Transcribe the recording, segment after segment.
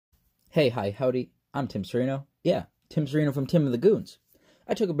Hey, hi, howdy, I'm Tim Serino. Yeah, Tim Serino from Tim of the Goons.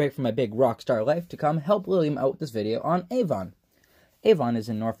 I took a break from my big rock star life to come help William out with this video on Avon. Avon is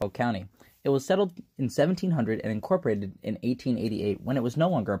in Norfolk County. It was settled in 1700 and incorporated in 1888 when it was no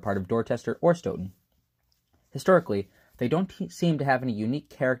longer a part of Dorchester or Stoughton. Historically, they don't seem to have any unique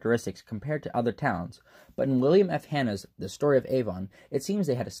characteristics compared to other towns, but in William F. Hanna's The Story of Avon, it seems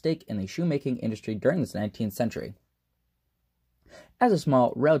they had a stake in the shoemaking industry during the 19th century. As a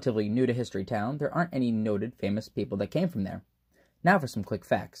small, relatively new-to-history town, there aren't any noted famous people that came from there. Now for some quick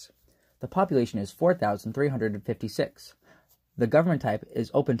facts. The population is 4,356. The government type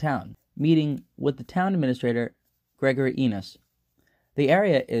is open town, meeting with the town administrator, Gregory Enos. The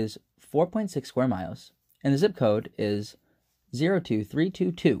area is 4.6 square miles, and the zip code is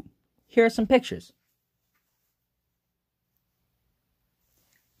 02322. Here are some pictures.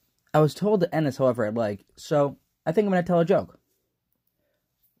 I was told to end this however I'd like, so I think I'm going to tell a joke.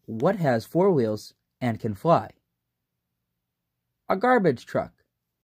 What has 4 wheels and can fly? A garbage truck.